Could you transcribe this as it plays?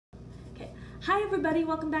Hi everybody,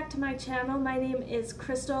 welcome back to my channel. My name is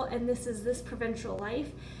Crystal and this is This Provincial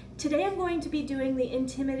Life. Today I'm going to be doing the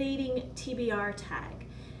intimidating TBR tag.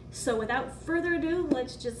 So without further ado,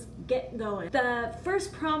 let's just get going. The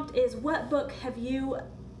first prompt is, what book have you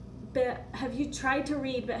tried to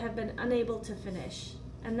read but have been unable to finish?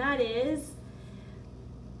 And that is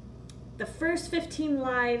The First 15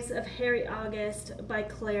 Lives of Harry August by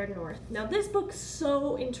Claire North. Now this book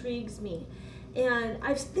so intrigues me. And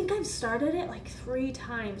I think I've started it like 3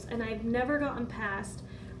 times and I've never gotten past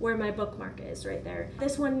where my bookmark is right there.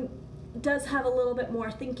 This one does have a little bit more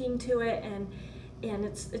thinking to it, and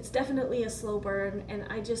it's definitely a slow burn, and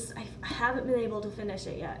I haven't been able to finish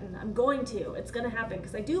it yet, and I'm going to. It's gonna happen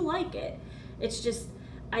because I do like it. It's just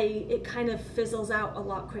it kind of fizzles out a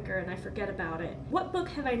lot quicker and I forget about it. What book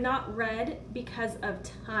have I not read because of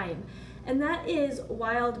time? And that is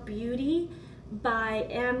Wild Beauty by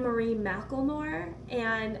Anne-Marie McElmore.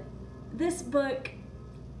 And this book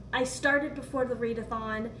I started before the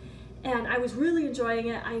readathon and I was really enjoying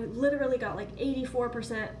it. I literally got like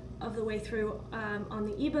 84% of the way through on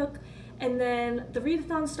the ebook, and then the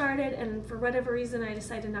readathon started and for whatever reason I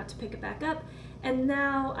decided not to pick it back up, and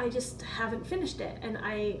now I just haven't finished it and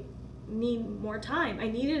I need more time. I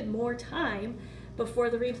needed more time before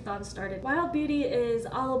the readathon started. Wild Beauty is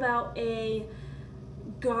all about a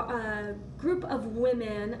group of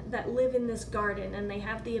women that live in this garden, and they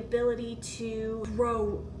have the ability to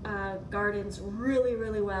grow gardens really,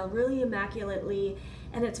 really well, really immaculately,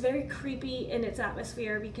 and it's very creepy in its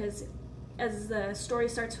atmosphere because as the story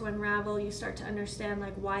starts to unravel, you start to understand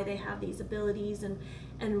like why they have these abilities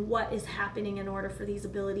and what is happening in order for these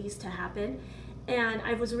abilities to happen. And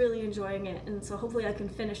I was really enjoying it, and so hopefully I can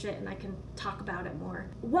finish it and I can talk about it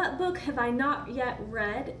more. What book have I not yet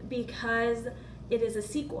read because it is a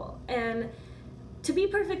sequel? And to be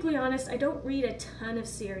perfectly honest, I don't read a ton of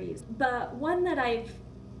series, but one that I've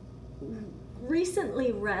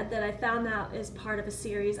recently read that I found out is part of a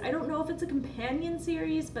series. I don't know if it's a companion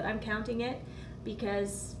series, but I'm counting it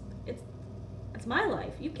because it's my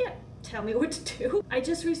life. You can't tell me what to do. I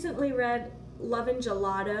just recently read Love and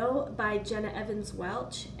Gelato by Jenna Evans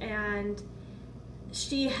Welch, and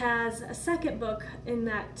she has a second book in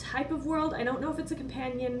that type of world. I don't know if it's a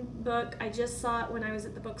companion book. I just saw it when I was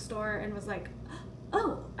at the bookstore and was like,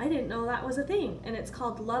 oh, I didn't know that was a thing. And it's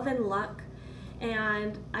called Love and Luck,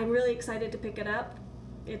 and I'm really excited to pick it up.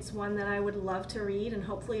 It's one that I would love to read, and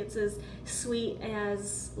hopefully it's as sweet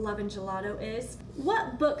as Love and Gelato is.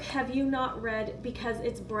 What book have you not read because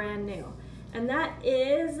it's brand new? And that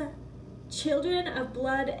is Children of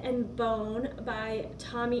Blood and Bone by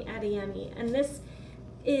Tommy Adeyemi. And this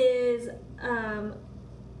is a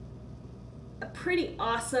pretty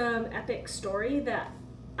awesome epic story that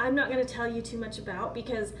I'm not going to tell you too much about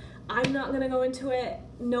because I'm not going to go into it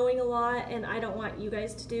knowing a lot, and I don't want you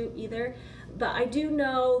guys to do either. But I do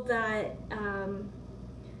know that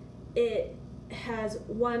it has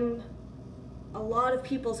won a lot of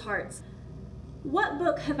people's hearts. What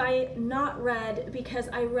book have I not read because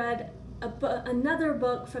I read another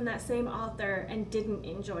book from that same author and didn't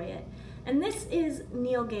enjoy it? And this is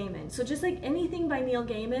Neil Gaiman. So just like anything by Neil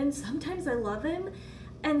Gaiman, sometimes I love him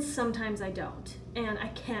and sometimes I don't, and I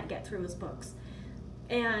can't get through his books.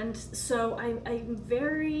 And so I'm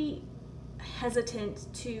very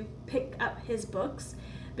hesitant to pick up his books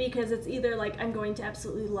because it's either like I'm going to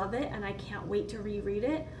absolutely love it and I can't wait to reread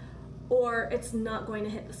it, or it's not going to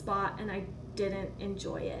hit the spot and I didn't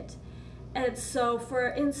enjoy it. And so,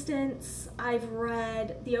 for instance, I've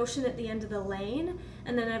read The Ocean at the End of the Lane,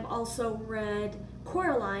 and then I've also read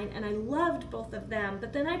Coraline, and I loved both of them,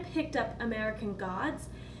 but then I picked up American Gods,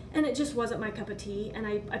 and it just wasn't my cup of tea, and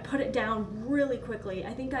I put it down really quickly.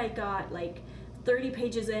 I think I got like 30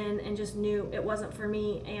 pages in and just knew it wasn't for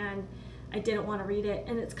me, and I didn't want to read it,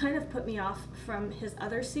 and it's kind of put me off from his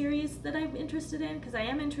other series that I'm interested in, because I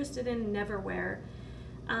am interested in Neverwhere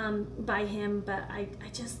by him, but I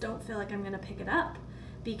just don't feel like I'm gonna pick it up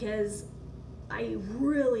because I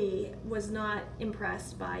really was not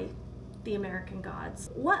impressed by the American Gods.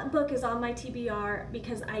 What book is on my TBR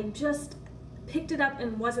because I just picked it up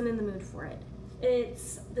and wasn't in the mood for it?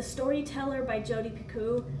 It's The Storyteller by Jodi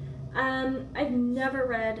Picoult. I've never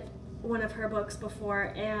read one of her books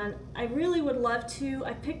before and I really would love to.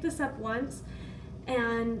 I picked this up once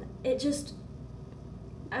and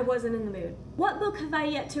I wasn't in the mood. What book have I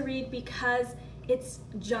yet to read because it's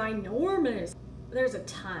ginormous? There's a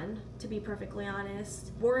ton, to be perfectly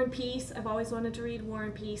honest. War and Peace, I've always wanted to read War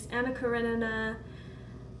and Peace. Anna Karenina,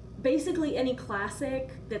 basically any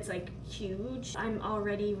classic that's like huge. I'm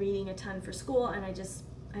already reading a ton for school and I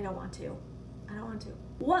don't want to.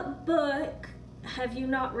 What book have you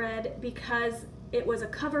not read because it was a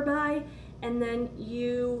cover buy and then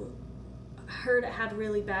you heard it had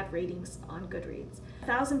really bad ratings on Goodreads?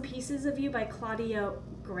 1,000 Pieces of You by Claudia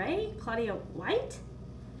Gray? Claudia White?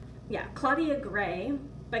 Yeah, Claudia Gray,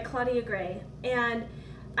 by Claudia Gray. And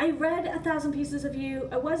I read 1,000 Pieces of You.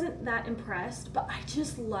 I wasn't that impressed, but I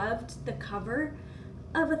just loved the cover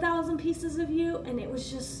of 1,000 Pieces of You, and it was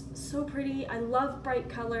just so pretty. I love bright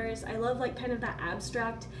colors. I love like kind of that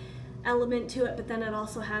abstract element to it, but then it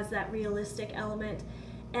also has that realistic element,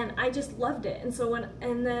 and I just loved it. And so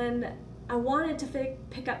and then I wanted to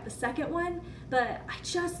pick up the second one, but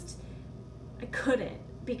I couldn't,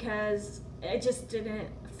 because I just didn't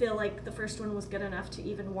feel like the first one was good enough to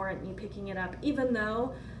even warrant me picking it up, even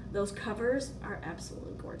though those covers are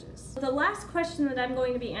absolutely gorgeous. The last question that I'm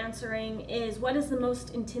going to be answering is, what is the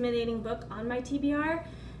most intimidating book on my TBR?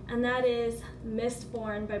 And that is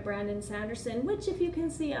Mistborn by Brandon Sanderson, which, if you can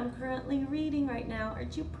see, I'm currently reading right now.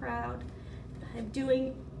 Aren't you proud? I'm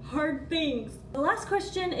doing hard things. The last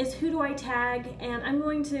question is, who do I tag? And I'm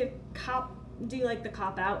going to do like the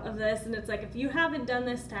cop out of this, and it's like, if you haven't done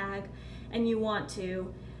this tag and you want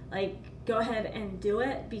to, like, go ahead and do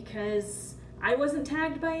it, because I wasn't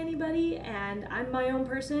tagged by anybody and I'm my own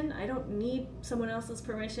person. I don't need someone else's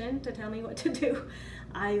permission to tell me what to do.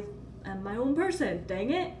 I am my own person,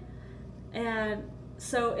 dang it. And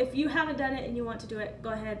so if you haven't done it and you want to do it, go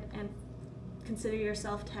ahead and consider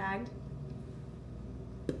yourself tagged.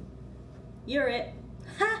 You're it.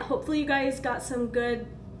 Hopefully you guys got some good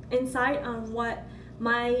insight on what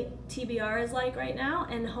my TBR is like right now,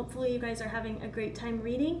 and hopefully you guys are having a great time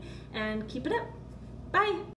reading, and keep it up. Bye!